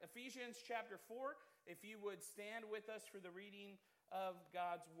Ephesians chapter 4, if you would stand with us for the reading of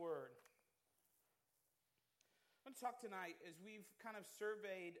God's Word. I'm going to talk tonight as we've kind of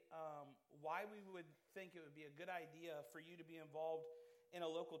surveyed why we would think it would be a good idea for you to be involved in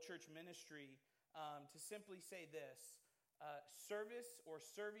a local church ministry, to simply say this. Service or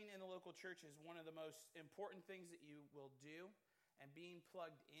serving in the local church is one of the most important things that you will do, and being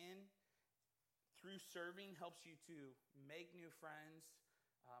plugged in through serving helps you to make new friends,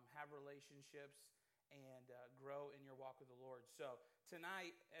 have relationships, and grow in your walk with the Lord. So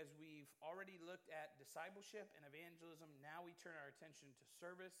tonight, as we've already looked at discipleship and evangelism, now we turn our attention to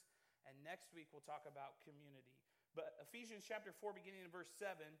service, and next week we'll talk about community. But Ephesians chapter 4, beginning in verse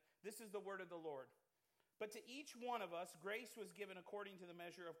 7, this is the word of the Lord. But to each one of us, grace was given according to the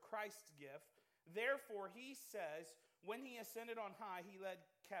measure of Christ's gift. Therefore, he says, when he ascended on high, he led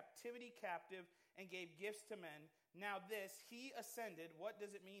captivity captive and gave gifts to men. Now this, he ascended, what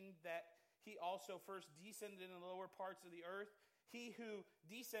does it mean that he also first descended in the lower parts of the earth? He who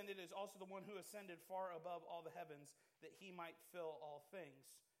descended is also the one who ascended far above all the heavens, that he might fill all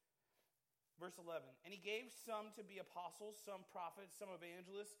things. Verse 11, and he gave some to be apostles, some prophets, some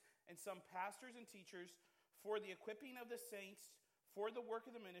evangelists, and some pastors and teachers for the equipping of the saints, for the work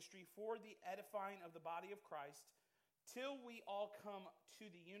of the ministry, for the edifying of the body of Christ, till we all come to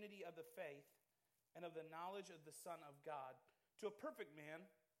the unity of the faith and of the knowledge of the Son of God, to a perfect man,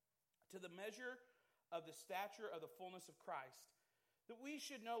 to the measure of the stature of the fullness of Christ, that we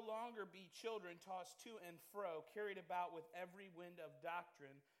should no longer be children tossed to and fro, carried about with every wind of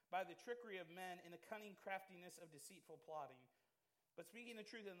doctrine, by the trickery of men in the cunning craftiness of deceitful plotting. But speaking the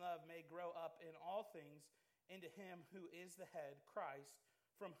truth in love may grow up in all things into him who is the head, Christ,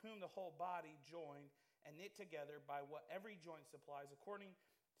 from whom the whole body joined and knit together by what every joint supplies, according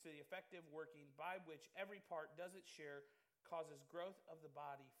to the effective working by which every part does its share, causes growth of the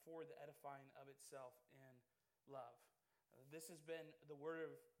body for the edifying of itself in love. This has been the word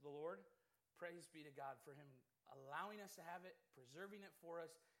of the Lord. Praise be to God for him allowing us to have it, preserving it for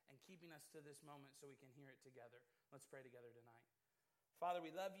us, and keeping us to this moment so we can hear it together. Let's pray together tonight. Father, we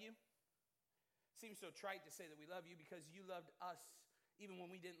love you. Seems so trite to say that we love you because you loved us even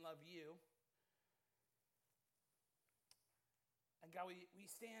when we didn't love you. And God, we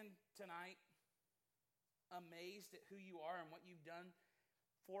stand tonight amazed at who you are and what you've done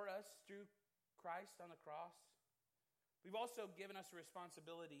for us through Christ on the cross. We've also given us a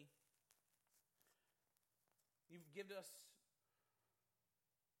responsibility. You've given us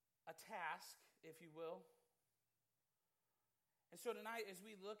a task, if you will. And so tonight, as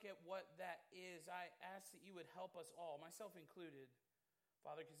we look at what that is, I ask that you would help us all, myself included,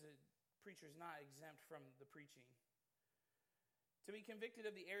 Father, because the preacher is not exempt from the preaching, to be convicted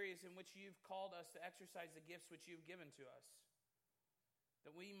of the areas in which you've called us to exercise the gifts which you've given to us,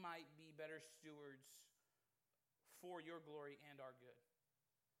 that we might be better stewards for your glory and our good.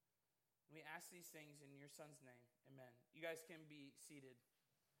 We ask these things in your Son's name. Amen. You guys can be seated.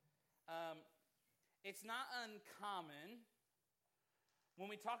 It's not uncommon when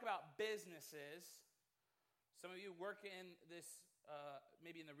we talk about businesses. Some of you work in this,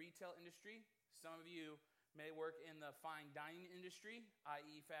 maybe in the retail industry. Some of you may work in the fine dining industry,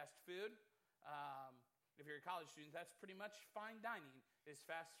 i.e. fast food. If you're a college student, that's pretty much fine dining, is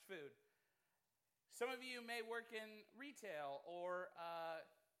fast food. Some of you may work in retail, or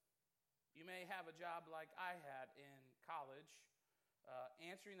you may have a job like I had in college,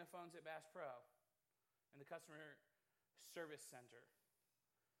 answering the phones at Bass Pro in the customer service center,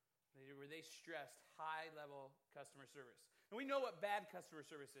 where they stressed high-level customer service. And we know what bad customer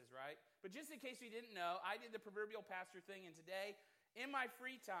service is, right? But just in case you didn't know, I did the proverbial pastor thing, and today, in my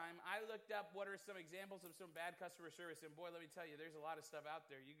free time, I looked up what are some examples of some bad customer service, and boy, let me tell you, there's a lot of stuff out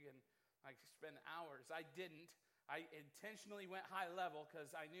there. You can spend hours. I didn't. I intentionally went high level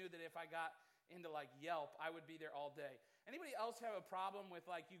because I knew that if I got into Yelp, I would be there all day. Anybody else have a problem with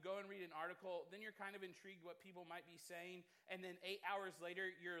you go and read an article, then you're kind of intrigued what people might be saying, and then 8 hours later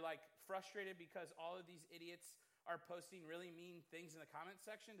you're frustrated because all of these idiots are posting really mean things in the comments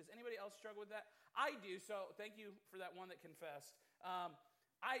section? Does anybody else struggle with that? I do, so thank you for that one that confessed.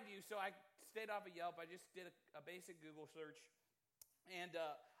 I do, so I stayed off of Yelp. I just did a basic Google search, and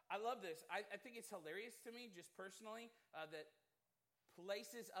I love this. I think it's hilarious to me, just personally, that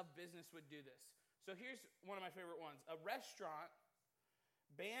places of business would do this. So here's one of my favorite ones. A restaurant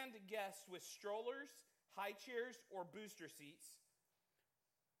banned guests with strollers, high chairs, or booster seats.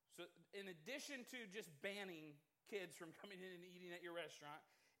 So in addition to just banning kids from coming in and eating at your restaurant,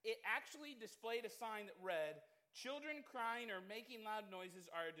 it actually displayed a sign that read, "Children crying or making loud noises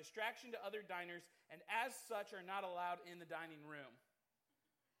are a distraction to other diners and as such are not allowed in the dining room."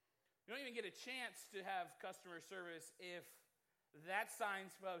 You don't even get a chance to have customer service if that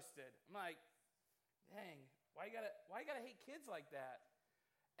sign's posted. I'm like, dang, why you gotta hate kids like that?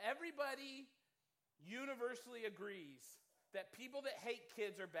 Everybody universally agrees that people that hate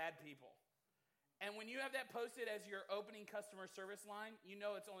kids are bad people. And when you have that posted as your opening customer service line, you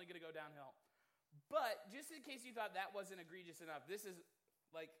know it's only going to go downhill. But just in case you thought that wasn't egregious enough, this is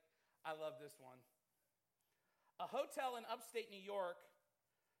like, I love this one. A hotel in upstate New York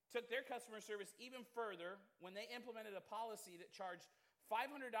took their customer service even further when they implemented a policy that charged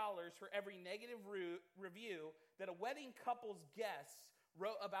 $500 for every negative review that a wedding couple's guests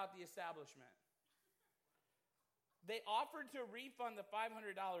wrote about the establishment. They offered to refund the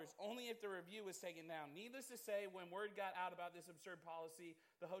 $500 only if the review was taken down. Needless to say, when word got out about this absurd policy,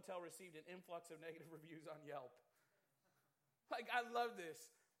 the hotel received an influx of negative reviews on Yelp. Like, I love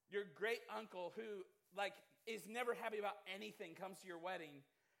this. Your great uncle who, like, is never happy about anything comes to your wedding,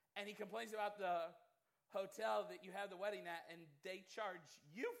 and he complains about the hotel that you have the wedding at, and they charge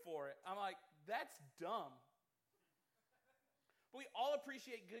you for it. I'm like, that's dumb. But we all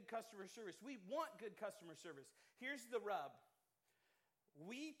appreciate good customer service. We want good customer service. Here's the rub.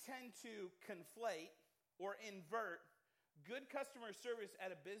 We tend to conflate or invert good customer service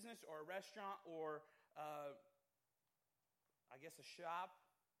at a business or a restaurant or, I guess, a shop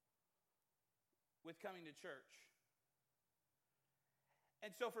with coming to church. And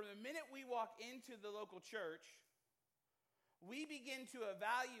so from the minute we walk into the local church, we begin to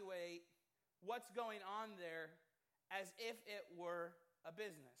evaluate what's going on there as if it were a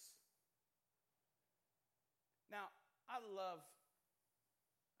business. Now, I don't love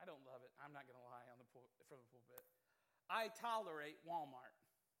it. I'm not going to lie from the pulpit. I tolerate Walmart.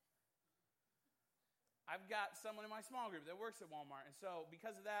 I've got someone in my small group that works at Walmart. And so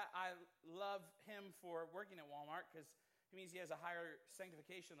because of that, I love him for working at Walmart because it means he has a higher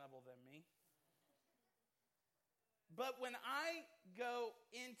sanctification level than me. But when I go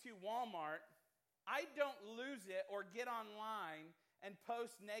into Walmart, I don't lose it or get online and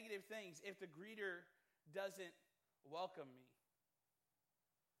post negative things if the greeter doesn't welcome me.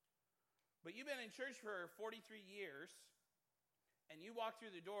 But you've been in church for 43 years, and you walk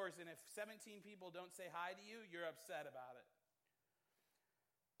through the doors, and if 17 people don't say hi to you, you're upset about it.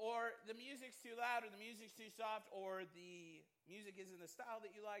 Or the music's too loud, or the music's too soft, or the music isn't the style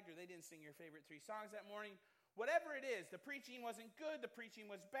that you liked, or they didn't sing your favorite 3 songs that morning. Whatever it is, the preaching wasn't good, the preaching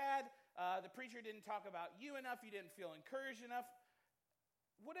was bad, the preacher didn't talk about you enough, you didn't feel encouraged enough.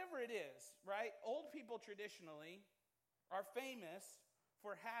 Whatever it is, right? Old people traditionally are famous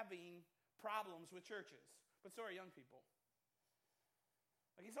for having problems with churches, but so are young people.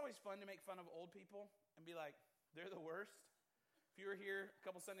 Like, it's always fun to make fun of old people and be like, they're the worst. If you were here a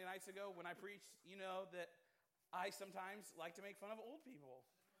couple Sunday nights ago when I preached, you know that I sometimes like to make fun of old people.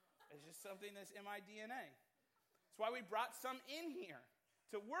 It's just something that's in my DNA. That's why we brought some in here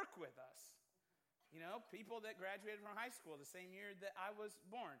to work with us. You know, people that graduated from high school the same year that I was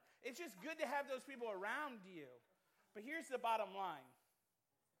born. It's just good to have those people around you. But here's the bottom line.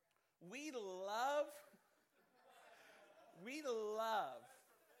 We love.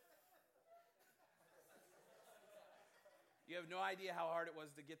 You have no idea how hard it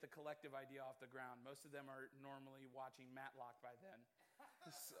was to get the collective idea off the ground. Most of them are normally watching Matlock by then.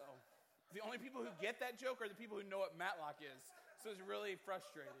 So the only people who get that joke are the people who know what Matlock is. So it's really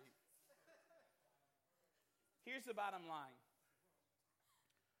frustrating. Here's the bottom line.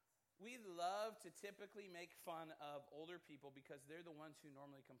 We love to typically make fun of older people because they're the ones who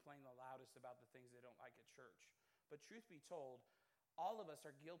normally complain the loudest about the things they don't like at church. But truth be told, all of us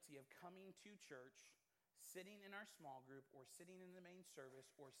are guilty of coming to church, sitting in our small group, or sitting in the main service,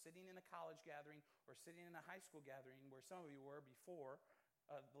 or sitting in a college gathering, or sitting in a high school gathering where some of you were before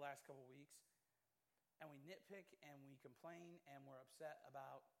the last couple weeks, and we nitpick and we complain and we're upset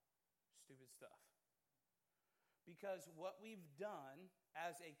about stupid stuff. Because what we've done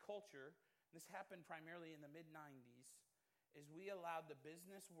as a culture, this happened primarily in the mid-90s, is we allowed the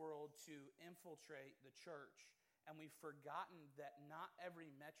business world to infiltrate the church, and we've forgotten that not every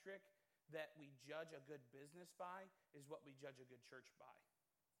metric that we judge a good business by is what we judge a good church by.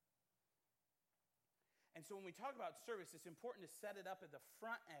 And so when we talk about service, it's important to set it up at the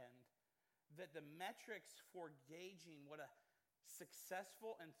front end that the metrics for gauging what a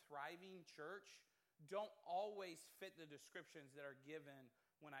successful and thriving church don't always fit the descriptions that are given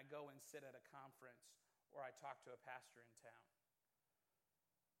when I go and sit at a conference or I talk to a pastor in town.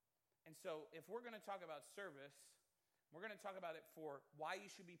 And so if we're going to talk about service, we're going to talk about it for why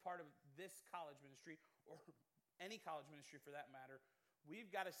you should be part of this college ministry or any college ministry for that matter. We've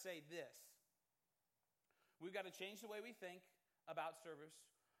got to say this. We've got to change the way we think about service.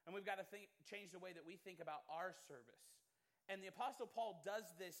 And we've got to change the way that we think about our service. And the Apostle Paul does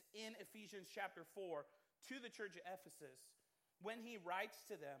this in Ephesians chapter 4 to the church of Ephesus when he writes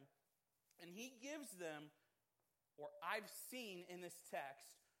to them, and he gives them, or I've seen in this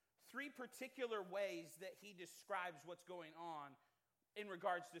text, 3 particular ways that he describes what's going on in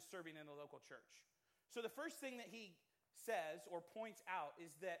regards to serving in the local church. So the first thing that he says or points out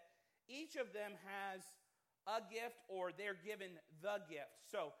is that each of them has a gift, or they're given the gift.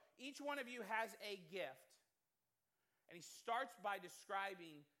 So each one of you has a gift. And he starts by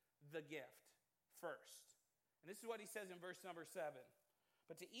describing the gift first. And this is what he says in verse number 7.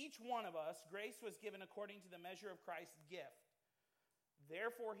 But to each one of us, grace was given according to the measure of Christ's gift.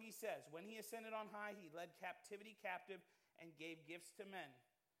 Therefore, he says, when he ascended on high, he led captivity captive and gave gifts to men.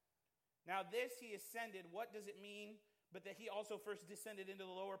 Now this he ascended, what does it mean? But that he also first descended into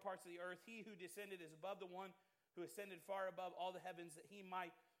the lower parts of the earth. He who descended is above the one who ascended far above all the heavens, that he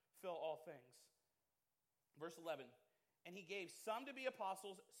might fill all things. Verse 11. And he gave some to be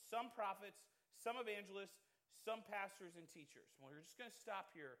apostles, some prophets, some evangelists, some pastors and teachers. Well, we're just going to stop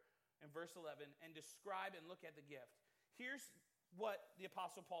here in verse 11 and describe and look at the gift. Here's what the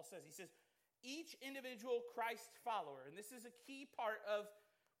Apostle Paul says. He says, each individual Christ follower, and this is a key part of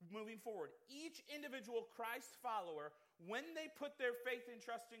moving forward, each individual Christ follower, when they put their faith and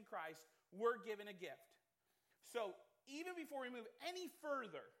trust in Christ, were given a gift. So even before we move any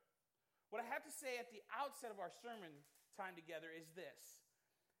further, what I have to say at the outset of our sermon time together is this.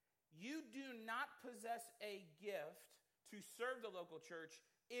 You do not possess a gift to serve the local church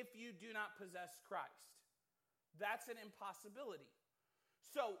if you do not possess Christ. That's an impossibility.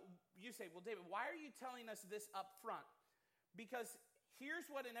 So you say, well, David, why are you telling us this up front? Because here's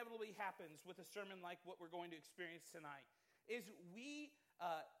what inevitably happens with a sermon like what we're going to experience tonight, is we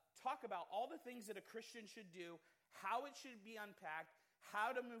talk about all the things that a Christian should do, how it should be unpacked,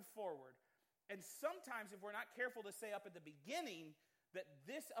 how to move forward. And sometimes if we're not careful to say up at the beginning that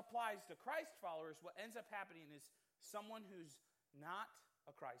this applies to Christ followers, what ends up happening is someone who's not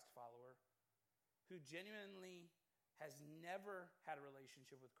a Christ follower, who genuinely has never had a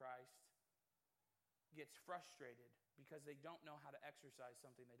relationship with Christ, gets frustrated because they don't know how to exercise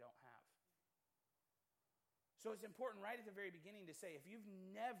something they don't have. So it's important right at the very beginning to say, if you've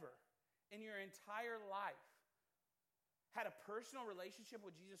never in your entire life had a personal relationship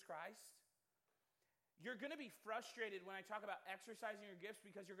with Jesus Christ, you're going to be frustrated when I talk about exercising your gifts,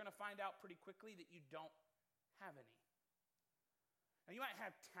 because you're going to find out pretty quickly that you don't have any. Now, you might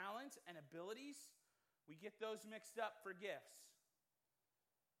have talents and abilities. We get those mixed up for gifts.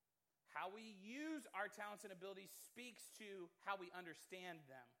 How we use our talents and abilities speaks to how we understand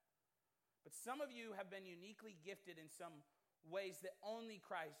them. But some of you have been uniquely gifted in some ways that only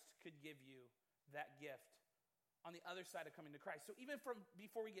Christ could give you that gift on the other side of coming to Christ. So even from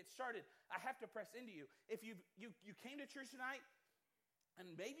before we get started, I have to press into you. If you came to church tonight,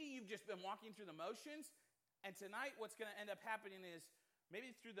 and maybe you've just been walking through the motions, and tonight what's going to end up happening is,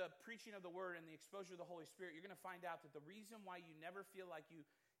 maybe through the preaching of the word and the exposure of the Holy Spirit, you're going to find out that the reason why you never feel like you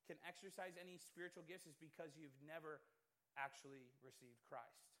can exercise any spiritual gifts is because you've never actually received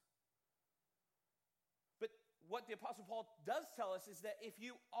Christ. But what the Apostle Paul does tell us is that if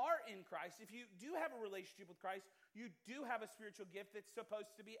you are in Christ, if you do have a relationship with Christ, you do have a spiritual gift that's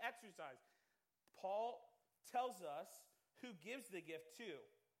supposed to be exercised. Paul tells us who gives the gift to.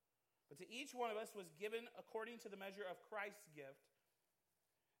 But to each one of us was given according to the measure of Christ's gift.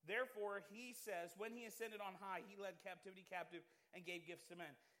 Therefore, he says, when he ascended on high, he led captivity captive and gave gifts to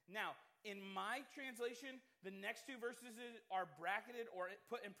men. Now, in my translation, the next 2 verses are bracketed or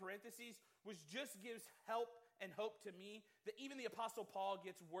put in parentheses, which just gives help and hope to me that even the Apostle Paul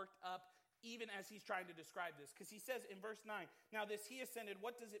gets worked up even as he's trying to describe this. Because he says in verse 9, now this he ascended,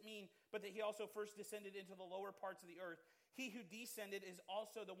 what does it mean? But that he also first descended into the lower parts of the earth. He who descended is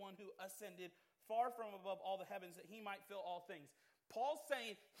also the one who ascended far from above all the heavens, that he might fill all things. Paul's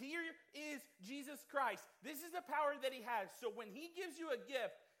saying, here is Jesus Christ. This is the power that he has. So when he gives you a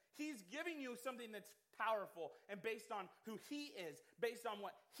gift, he's giving you something that's powerful and based on who he is, based on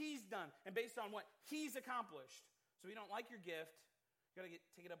what he's done, and based on what he's accomplished. So if you don't like your gift, you got to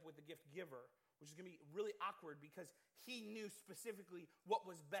take it up with the gift giver, which is going to be really awkward because he knew specifically what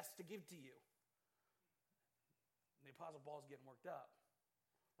was best to give to you. And the Apostle Paul's getting worked up,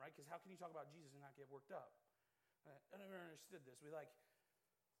 right? Because how can you talk about Jesus and not get worked up? I never understood this. We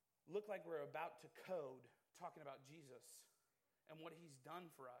look like we're about to code talking about Jesus and what he's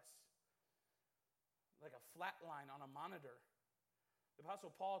done for us. Like a flat line on a monitor. The Apostle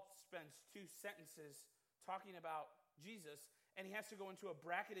Paul spends 2 sentences talking about Jesus, and he has to go into a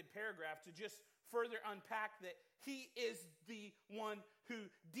bracketed paragraph to just further unpack that he is the one who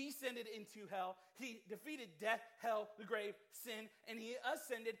descended into hell. He defeated death, hell, the grave, sin, and he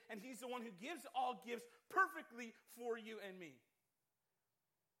ascended, and he's the one who gives all gifts perfectly for you and me.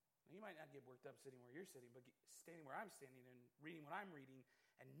 Now, you might not get worked up sitting where you're sitting, but standing where I'm standing and reading what I'm reading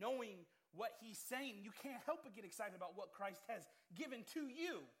and knowing what he's saying, you can't help but get excited about what Christ has given to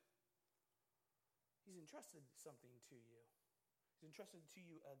you. He's entrusted something to you. He's entrusted to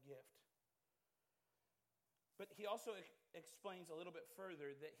you a gift. But he also explains a little bit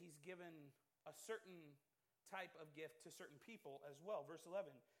further that he's given a certain type of gift to certain people as well. Verse 11,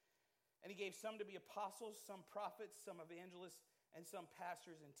 and he gave some to be apostles, some prophets, some evangelists, and some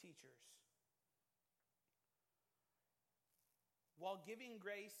pastors and teachers. While giving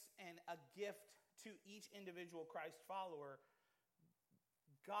grace and a gift to each individual Christ follower,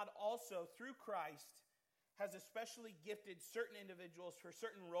 God also, through Christ, has especially gifted certain individuals for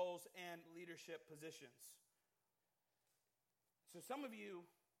certain roles and leadership positions. So some of you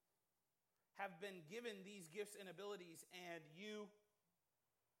have been given these gifts and abilities, and you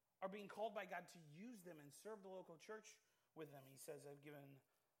are being called by God to use them and serve the local church with them. He says, I've given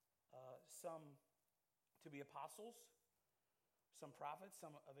some to be apostles, some prophets,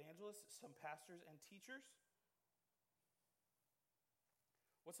 some evangelists, some pastors and teachers.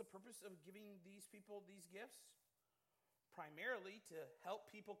 What's the purpose of giving these people these gifts? Primarily to help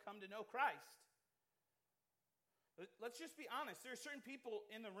people come to know Christ. Let's just be honest. There are certain people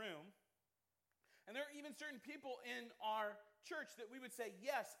in the room, and there are even certain people in our church that we would say,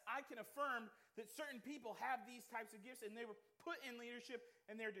 yes, I can affirm that certain people have these types of gifts, and they were put in leadership,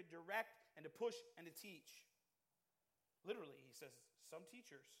 and they're to direct and to push and to teach. Literally, he says, some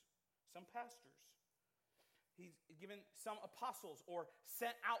teachers, some pastors. He's given some apostles or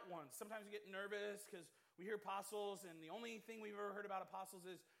sent out ones. Sometimes we get nervous because we hear apostles, and the only thing we've ever heard about apostles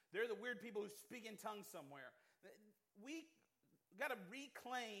is they're the weird people who speak in tongues somewhere. We got to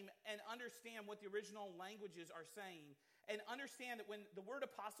reclaim and understand what the original languages are saying, and understand that when the word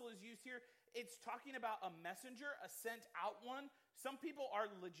apostle is used here, it's talking about a messenger, a sent out one. Some people are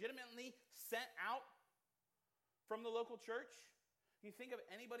legitimately sent out from the local church. You think of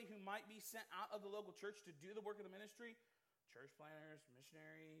anybody who might be sent out of the local church to do the work of the ministry, church planners,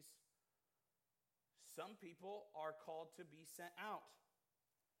 missionaries. Some people are called to be sent out.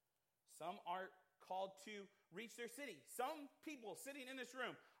 Some are called to reach their city. Some people sitting in this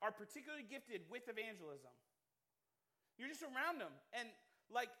room are particularly gifted with evangelism. You're just around them, and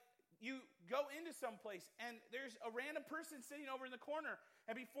like you go into some place, and there's a random person sitting over in the corner,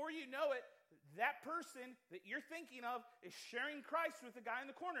 and before you know it, that person that you're thinking of is sharing Christ with the guy in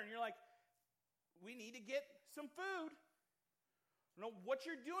the corner, and you're like, we need to get some food. I don't know what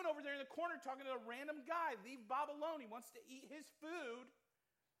you're doing over there in the corner talking to a random guy. Leave Bob alone. He wants to eat his food.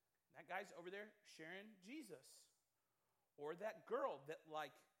 That guy's over there sharing Jesus. Or that girl that,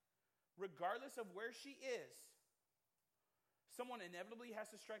 like, regardless of where she is, someone inevitably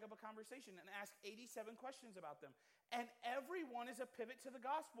has to strike up a conversation and ask 87 questions about them. And everyone is a pivot to the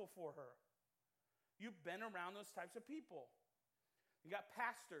gospel for her. You've been around those types of people. You got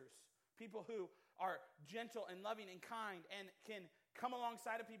pastors, people who are gentle and loving and kind and can come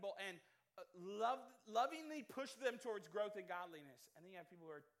alongside of people and lovingly push them towards growth and godliness. And then you have people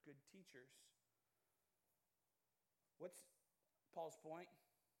who are good teachers. What's Paul's point?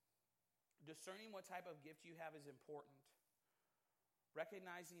 Discerning what type of gift you have is important.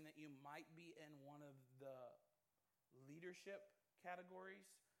 Recognizing that you might be in one of the leadership categories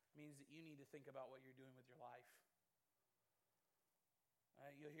means that you need to think about what you're doing with your life.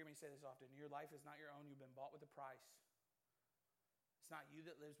 You'll hear me say this often. Your life is not your own. You've been bought with a price. It's not you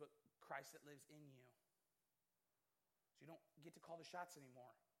that lives, but Christ that lives in you. So you don't get to call the shots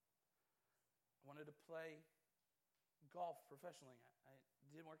anymore. I wanted to play golf professionally.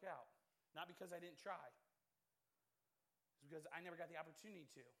 It didn't work out. Not because I didn't try. It's because I never got the opportunity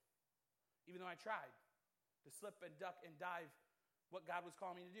to. Even though I tried to slip and duck and dive what God was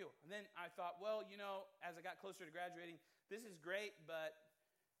calling me to do. And then I thought, well, as I got closer to graduating, this is great, but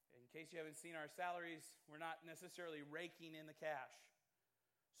in case you haven't seen our salaries, we're not necessarily raking in the cash.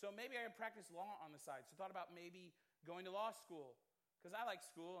 So maybe I practice law on the side. So I thought about maybe going to law school, because I like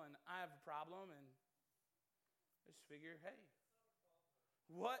school and I have a problem, and I just figure, hey,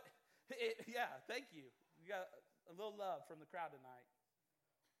 what? Yeah, thank you. You got a little love from the crowd tonight.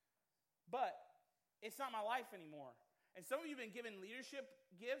 But it's not my life anymore. And some of you have been given leadership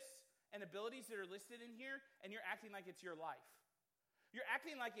gifts and abilities that are listed in here, and you're acting like it's your life. You're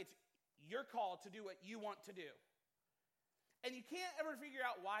acting like it's your call to do what you want to do. And you can't ever figure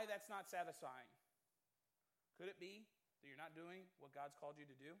out why that's not satisfying. Could it be that you're not doing what God's called you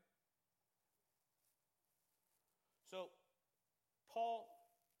to do? So, Paul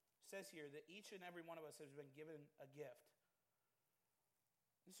says here that each and every one of us has been given a gift.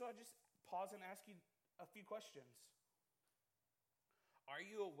 And so I just pause and ask you a few questions. Are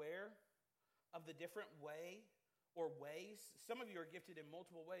you aware of the different way or ways? Some of you are gifted in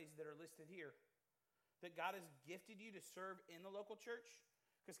multiple ways that are listed here. That God has gifted you to serve in the local church.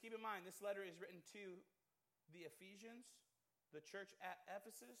 Because keep in mind, this letter is written to the Ephesians, the church at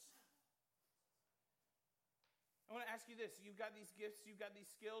Ephesus. I want to ask you this. You've got these gifts, you've got these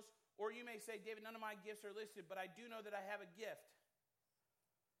skills, or you may say, David, none of my gifts are listed, but I do know that I have a gift.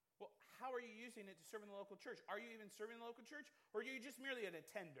 Well, how are you using it to serve in the local church? Are you even serving the local church, or are you just merely an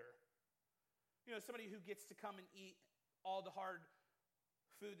attender? You know, somebody who gets to come and eat all the hard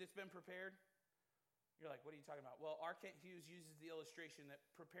food that's been prepared. You're like, what are you talking about? Well, R. Kent Hughes uses the illustration that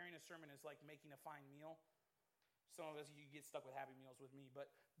preparing a sermon is like making a fine meal. Some of us, you get stuck with Happy Meals with me,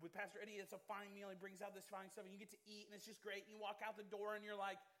 but with Pastor Eddie, it's a fine meal. He brings out this fine stuff, and you get to eat, and it's just great. And you walk out the door, and you're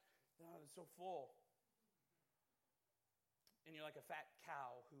like, oh, it's so full. And you're like a fat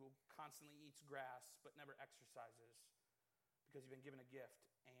cow who constantly eats grass but never exercises because you've been given a gift,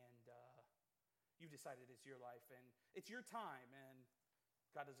 and you've decided it's your life, and it's your time, and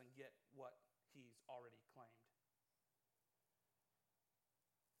God doesn't get what He's already claimed.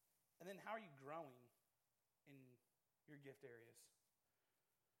 And then how are you growing in your gift areas?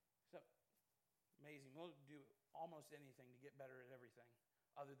 So amazing. We'll do almost anything to get better at everything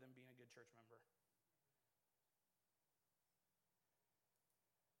other than being a good church member.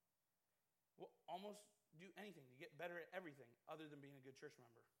 We'll almost do anything to get better at everything other than being a good church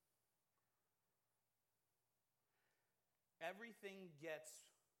member. Everything gets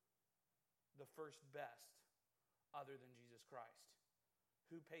the first best other than Jesus Christ,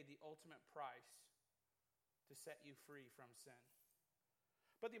 who paid the ultimate price to set you free from sin.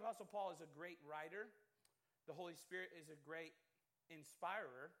 But the Apostle Paul is a great writer. The Holy Spirit is a great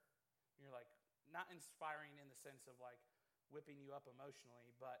inspirer. You're like, not inspiring in the sense of like whipping you up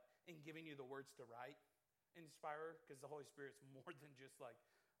emotionally, but in giving you the words to write. Inspirer, because the Holy Spirit's more than just like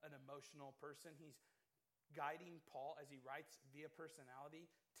an emotional person. He's guiding Paul as he writes via personality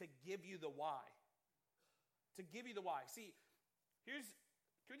to give you the why. To give you the why. See, can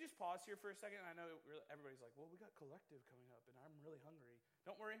we just pause here for a second? I know everybody's like, well, we got collective coming up, and I'm really hungry.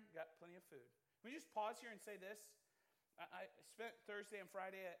 Don't worry, we got plenty of food. Can we just pause here and say this? I spent Thursday and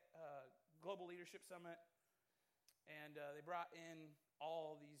Friday at Global Leadership Summit, and they brought in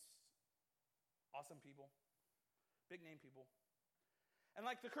all these awesome people, big name people. And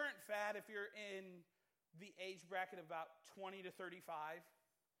like the current fad, if you're in the age bracket of about 20 to 35,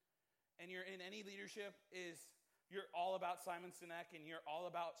 and you're in any leadership, is you're all about Simon Sinek, and you're all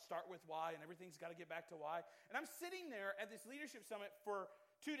about start with why, and everything's got to get back to why. And I'm sitting there at this leadership summit for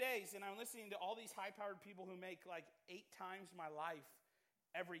 2 days, and I'm listening to all these high-powered people who make like 8 times my life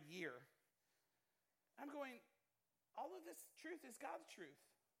every year. I'm going, all of this truth is God's truth.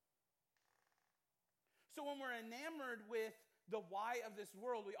 So when we're enamored with the why of this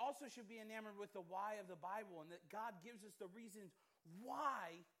world, we also should be enamored with the why of the Bible, and that God gives us the reasons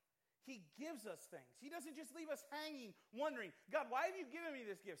why He gives us things. He doesn't just leave us hanging, wondering, God, why have you given me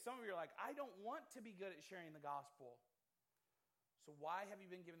this gift? Some of you are like, I don't want to be good at sharing the gospel. So why have you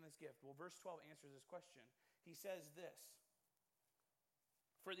been given this gift? Well, verse 12 answers this question. He says this: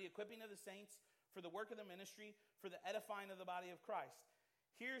 for the equipping of the saints, for the work of the ministry, for the edifying of the body of Christ.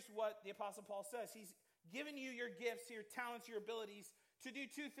 Here's what the Apostle Paul says. He's given you your gifts, your talents, your abilities to do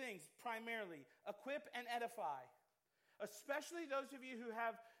 2 things primarily: equip and edify. Especially those of you who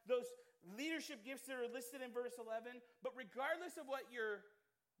have those leadership gifts that are listed in verse 11. But regardless of what your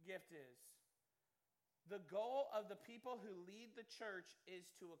gift is, the goal of the people who lead the church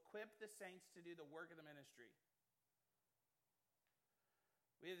is to equip the saints to do the work of the ministry.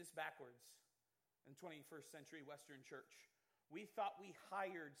 We have this backwards in 21st century Western church. We thought we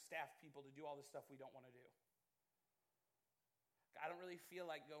hired staff people to do all the stuff we don't want to do. I don't really feel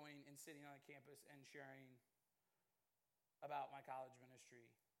like going and sitting on a campus and sharing about my college ministry.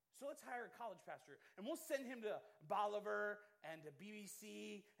 So let's hire a college pastor, and we'll send him to Bolivar and to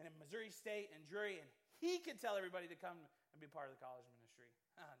BBC and to Missouri State and Drury, and he can tell everybody to come and be part of the college ministry.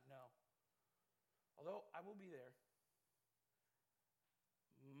 No. Although I will be there.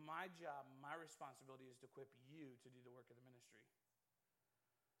 My job, my responsibility is to equip you to do the work of the ministry.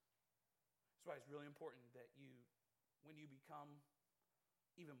 That's why it's really important that when you become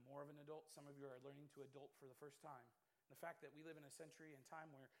even more of an adult, some of you are learning to adult for the first time. The fact that we live in a century and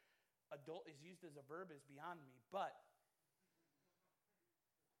time where adult is used as a verb is beyond me. But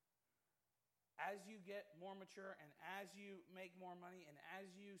as you get more mature and as you make more money and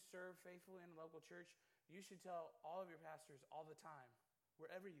as you serve faithfully in the local church, You should tell all of your pastors all the time,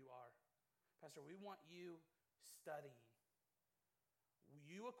 wherever you are, Pastor, we want you studying.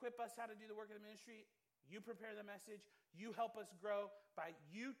 You equip us how to do the work of the ministry. You prepare the message. You help us grow by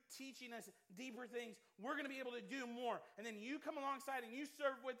you teaching us deeper things. We're going to be able to do more. And then you come alongside and you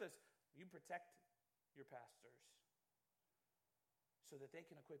serve with us. You protect your pastors so that they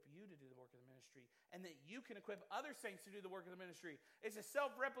can equip you to do the work of the ministry and that you can equip other saints to do the work of the ministry. It's a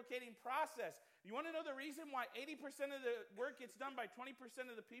self-replicating process. You want to know the reason why 80% of the work gets done by 20%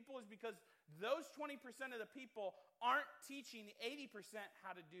 of the people is because those 20% of the people aren't teaching 80%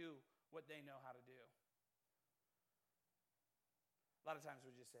 how to do what they know how to do. A lot of times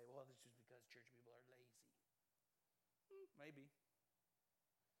we just say, well, this is because church people are lazy. Maybe.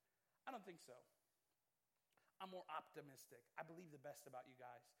 I don't think so. I'm more optimistic. I believe the best about you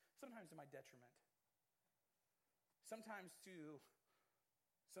guys, sometimes to my detriment. Sometimes people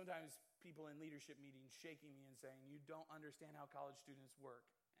in leadership meetings shaking me and saying, you don't understand how college students work.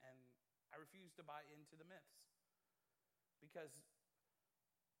 And I refuse to buy into the myths. Because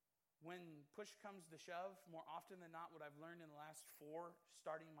when push comes to shove, more often than not, what I've learned in the last 4,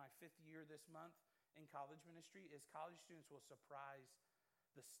 starting my 5th year this month in college ministry, is college students will surprise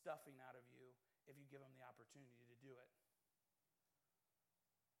the stuffing out of you if you give them the opportunity to do it.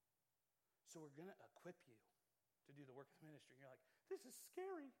 So we're going to equip you to do the work of the ministry. And you're like, this is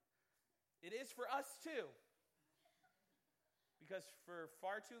scary. It is for us too. Because for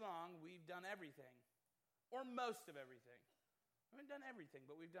far too long, we've done everything, or most of everything. We haven't done everything,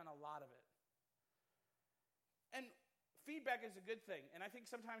 but we've done a lot of it. And feedback is a good thing. And I think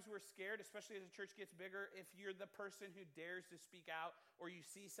sometimes we're scared, especially as the church gets bigger, if you're the person who dares to speak out or you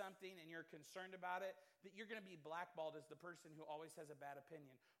see something and you're concerned about it, that you're going to be blackballed as the person who always has a bad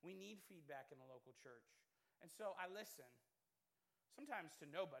opinion. We need feedback in a local church. And so I listen, sometimes to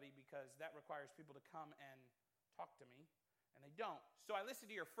nobody because that requires people to come and talk to me, and they don't. So I listen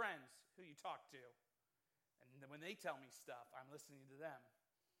to your friends who you talk to. And when they tell me stuff, I'm listening to them.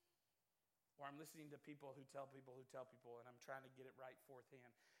 Or I'm listening to people who tell people, and I'm trying to get it right fourthhand.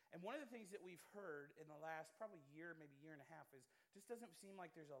 And one of the things that we've heard in the last probably year, maybe year and a half, is just doesn't seem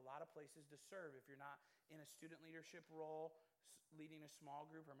like there's a lot of places to serve if you're not in a student leadership role, leading a small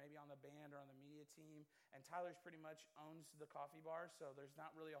group, or maybe on the band or on the media team. And Tyler's pretty much owns the coffee bar, so there's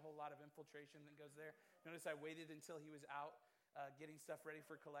not really a whole lot of infiltration that goes there. Notice I waited until he was out getting stuff ready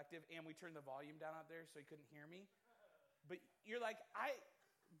for Collective, and we turned the volume down out there so he couldn't hear me. But you're like, I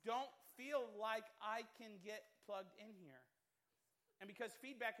don't feel like I can get plugged in here. And because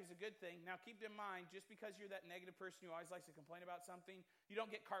feedback is a good thing, now keep in mind, just because you're that negative person who always likes to complain about something, you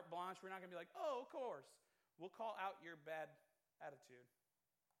don't get carte blanche. We're not going to be like, oh, of course. We'll call out your bad attitude.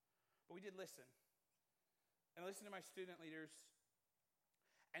 But we did listen. And listen to my student leaders.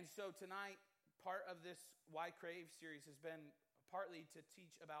 And so tonight, part of this Why Crave series has been partly to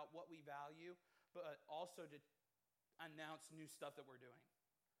teach about what we value, but also to announce new stuff that we're doing.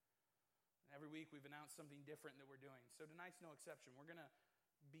 And every week we've announced something different that we're doing. So tonight's no exception. We're going to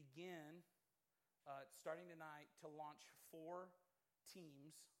begin, starting tonight, to launch 4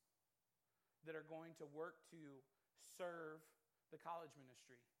 teams that are going to work to serve the college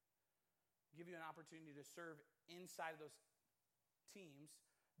ministry. Give you an opportunity to serve inside of those teams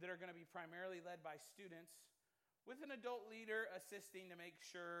that are going to be primarily led by students with an adult leader assisting to make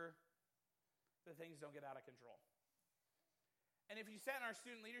sure that things don't get out of control. And if you sat in our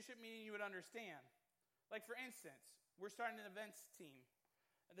student leadership meeting, you would understand. Like, for instance, we're starting an events team.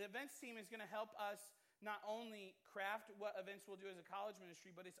 The events team is going to help us not only craft what events we'll do as a college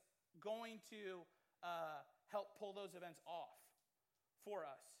ministry, but it's going to help pull those events off for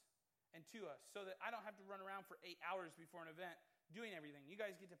us and to us so that I don't have to run around for 8 hours before an event doing everything. You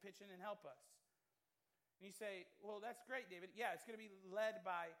guys get to pitch in and help us. And you say, well, that's great, David. Yeah, it's going to be led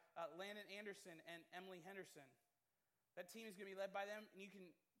by Landon Anderson and Emily Henderson. That team is going to be led by them, and you can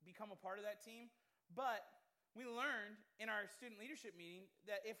become a part of that team. But we learned in our student leadership meeting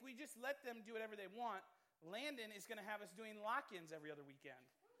that if we just let them do whatever they want, Landon is going to have us doing lock-ins every other weekend.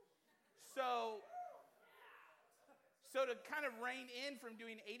 So to kind of rein in from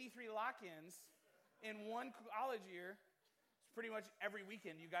doing 83 lock-ins in one college year, it's pretty much every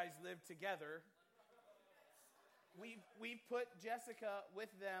weekend you guys live together. We've put Jessica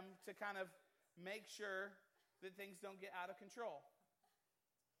with them to kind of make sure that things don't get out of control.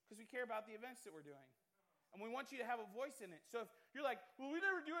 Because we care about the events that we're doing. And we want you to have a voice in it. So if you're like, well, we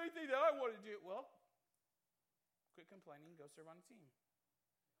never do anything that I want to do. Well, quit complaining, go serve on a team.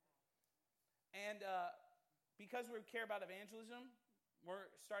 And because we care about evangelism, we're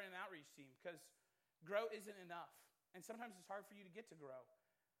starting an outreach team. Because grow isn't enough. And sometimes it's hard for you to get to grow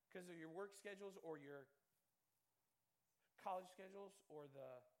because of your work schedules or your college schedules or the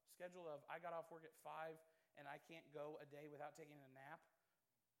schedule of I got off work at 5 and I can't go a day without taking a nap,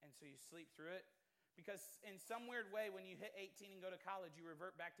 and so you sleep through it. Because in some weird way, when you hit 18 and go to college, you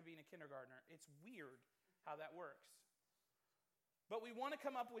revert back to being a kindergartner. It's weird how that works. But we want to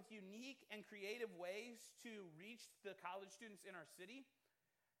come up with unique and creative ways to reach the college students in our city.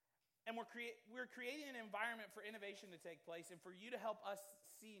 And we're creating an environment for innovation to take place and for you to help us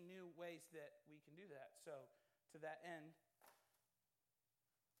see new ways that we can do that. So to that end,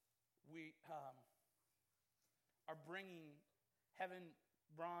 we are bringing Heaven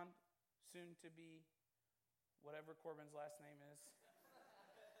Braun, soon to be whatever Corbin's last name is.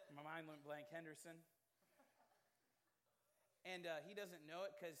 My mind went blank, Henderson. And he doesn't know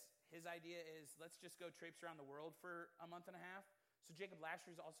it because his idea is let's just go traipse around the world for a month and a half. So Jacob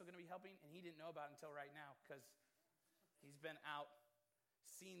Lasher is also going to be helping, and he didn't know about it until right now because he's been out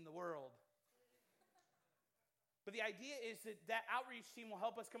seeing the world. But the idea is that outreach team will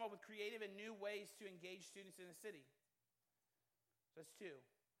help us come up with creative and new ways to engage students in the city. So that's 2.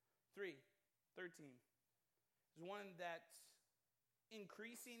 3, third team, is one that's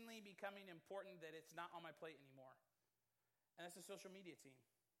increasingly becoming important that it's not on my plate anymore. And that's the social media team.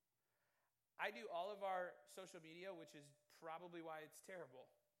 I do all of our social media, which is probably why it's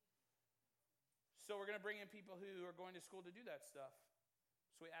terrible. So we're going to bring in people who are going to school to do that stuff.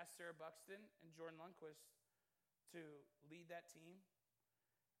 So we asked Sarah Buxton and Jordan Lundquist to lead that team.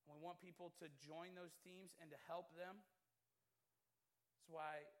 And we want people to join those teams and to help them. That's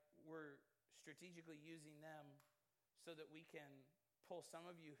why we're strategically using them so that we can pull some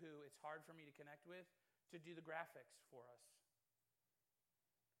of you who it's hard for me to connect with to do the graphics for us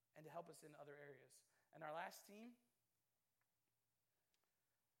and to help us in other areas. And our last team,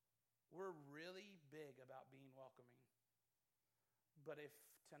 we're really big about being welcoming. But if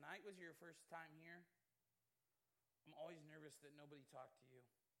tonight was your first time here, I'm always nervous that nobody talked to you.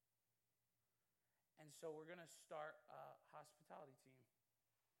 And so we're going to start a hospitality team.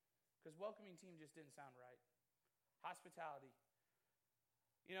 Because welcoming team just didn't sound right. Hospitality.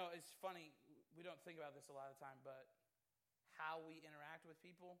 You know, it's funny, we don't think about this a lot of time, but how we interact with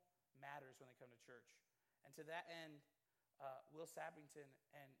people matters when they come to church. And to that end, Will Sappington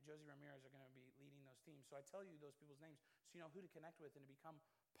and Josie Ramirez are going to be leading those teams. So I tell you those people's names so you know who to connect with and to become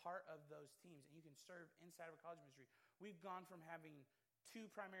part of those teams. And you can serve inside of a college ministry. We've gone from having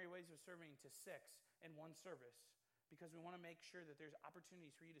 2 primary ways of serving to 6 in one service, because we want to make sure that there's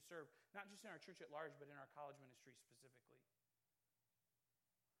opportunities for you to serve, not just in our church at large, but in our college ministry specifically.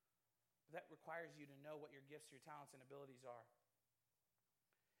 But that requires you to know what your gifts, your talents, and abilities are.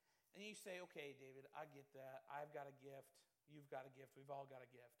 And you say, okay, David, I get that. I've got a gift. You've got a gift. We've all got a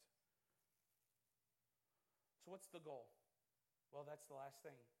gift. So what's the goal? Well, that's the last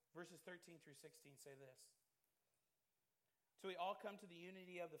thing. Verses 13 through 16 say this. So we all come to the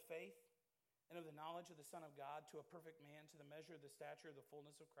unity of the faith and of the knowledge of the Son of God, to a perfect man, to the measure of the stature of the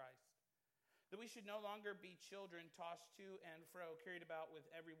fullness of Christ. That we should no longer be children tossed to and fro, carried about with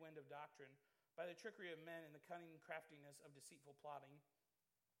every wind of doctrine, by the trickery of men and the cunning craftiness of deceitful plotting.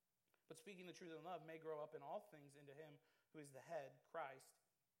 But speaking the truth in love, may grow up in all things into him who is the head, Christ,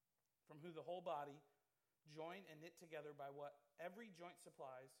 from whom the whole body, joined and knit together by what every joint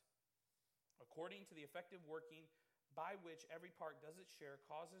supplies, according to the effective working by which every part does its share,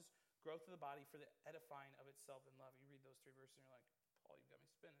 causes growth of the body for the edifying of itself in love. You read those 3 verses and you're like, Paul, you've got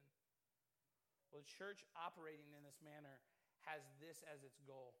me spinning. Well, the church operating in this manner has this as its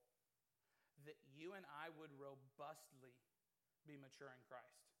goal, that you and I would robustly be mature in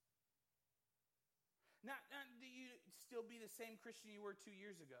Christ. Not that you still be the same Christian you were 2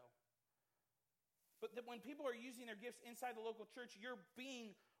 years ago, but that when people are using their gifts inside the local church, you're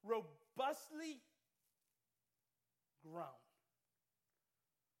being robustly grown.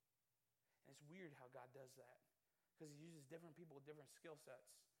 And it's weird how God does that, because he uses different people with different skill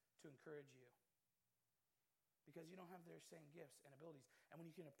sets to encourage you, because you don't have their same gifts and abilities. And when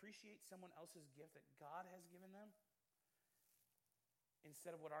you can appreciate someone else's gift that God has given them,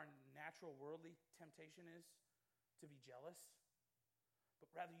 instead of what our natural worldly temptation is, to be jealous, but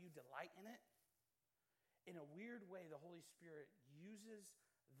rather you delight in it, in a weird way, the Holy Spirit uses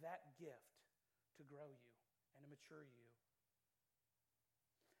that gift to grow you and to mature you.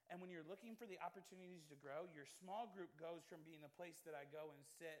 And when you're looking for the opportunities to grow, your small group goes from being the place that I go and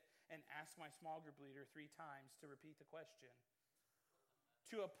sit and ask my small group leader 3 times to repeat the question,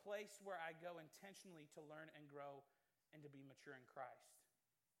 to a place where I go intentionally to learn and grow and to be mature in Christ.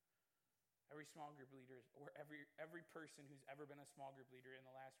 Every small group leader, or every person who's ever been a small group leader in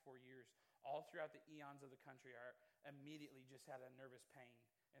the last 4 years, all throughout the eons of the country, are immediately just had a nervous pain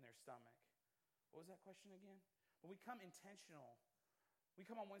in their stomach. What was that question again? but we come intentional. We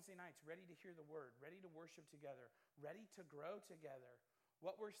come on Wednesday nights ready to hear the word, ready to worship together, ready to grow together.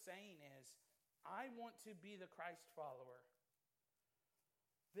 What we're saying is, I want to be the Christ follower.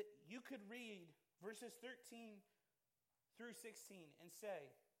 That you could read verses 13 through 16 and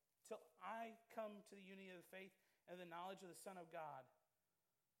say, till I come to the unity of the faith and the knowledge of the Son of God,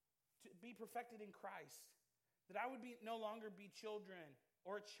 to be perfected in Christ, that I would no longer be children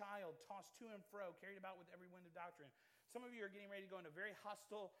or a child tossed to and fro, carried about with every wind of doctrine. Some of you are getting ready to go into very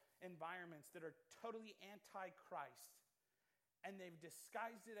hostile environments that are totally anti-Christ, and they've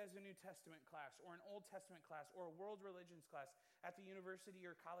disguised it as a New Testament class or an Old Testament class or a world religions class at the university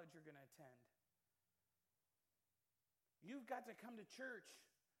or college you're going to attend. You've got to come to church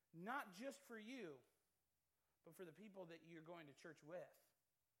not just for you, but for the people that you're going to church with.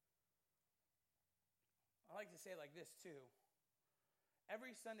 I like to say it like this too.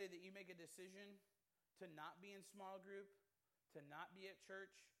 Every Sunday that you make a decision to not be in small group, to not be at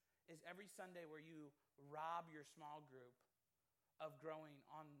church, is every Sunday where you rob your small group of growing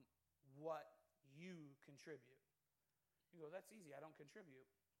on what you contribute. You go, that's easy, I don't contribute.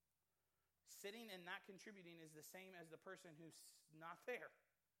 Sitting and not contributing is the same as the person who's not there,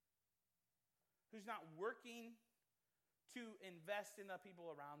 who's not working to invest in the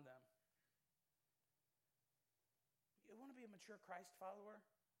people around them. You want to be a mature Christ follower?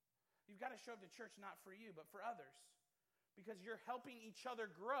 You've got to show up to church not for you, but for others, because you're helping each other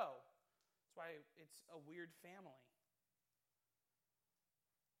grow. That's why it's a weird family,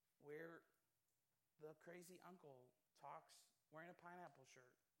 where the crazy uncle talks wearing a pineapple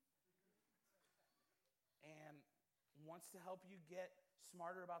shirt and wants to help you get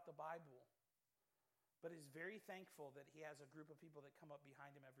smarter about the Bible, but is very thankful that he has a group of people that come up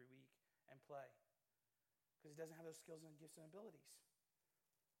behind him every week and play, because he doesn't have those skills and gifts and abilities.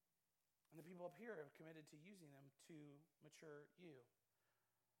 And the people up here have committed to using them to mature you.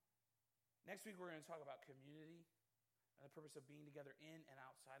 Next week, we're going to talk about community and the purpose of being together in and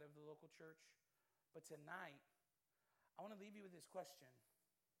outside of the local church. But tonight, I want to leave you with this question.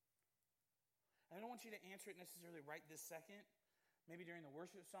 And I don't want you to answer it necessarily right this second, maybe during the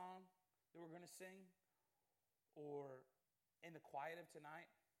worship song that we're going to sing, or in the quiet of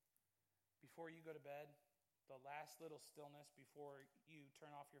tonight, before you go to bed, the last little stillness before you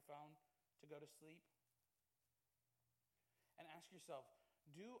turn off your phone to go to sleep. And ask yourself,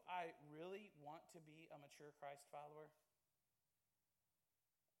 do I really want to be a mature Christ follower?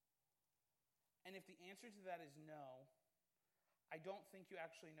 And if the answer to that is no, I don't think you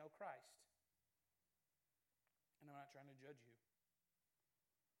actually know Christ. And I'm not trying to judge you.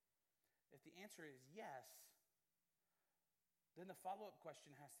 If the answer is yes, then the follow-up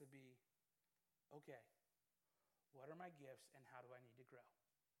question has to be, okay, what are my gifts and how do I need to grow?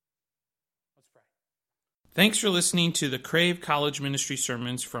 Let's pray. Thanks for listening to the Crave College Ministry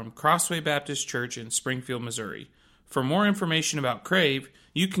sermons from Crossway Baptist Church in Springfield, Missouri. For more information about Crave,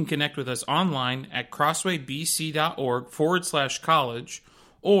 you can connect with us online at crosswaybc.org/college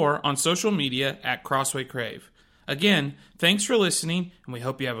or on social media at Crossway Crave. Again, thanks for listening, and we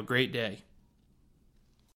hope you have a great day.